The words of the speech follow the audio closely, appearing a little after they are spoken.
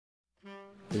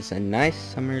It was a nice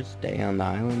summer's day on the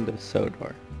island of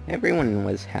Sodor. Everyone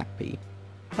was happy.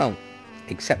 Well,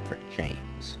 except for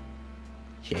James.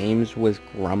 James was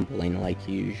grumbling like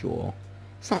usual.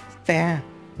 It's not fair.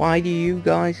 Why do you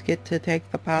guys get to take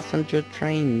the passenger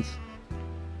trains?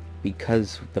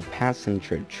 Because the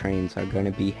passenger trains are going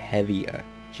to be heavier,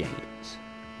 James.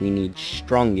 We need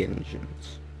strong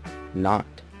engines, not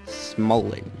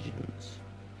small engines.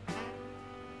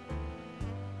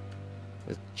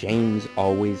 Is James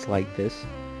always like this?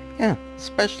 Yeah,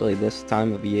 especially this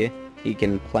time of year. He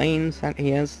complains that he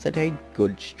has to take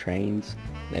goods trains,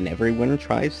 then everyone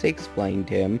tries to explain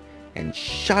to him, and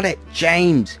shut it,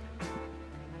 James!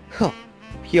 Huh,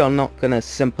 if you're not gonna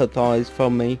sympathize for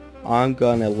me, I'm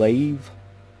gonna leave.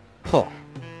 Huh.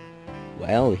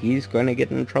 Well, he's gonna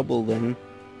get in trouble then.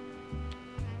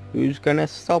 Who's gonna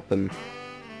stop him?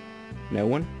 No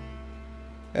one?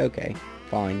 Okay,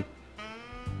 fine.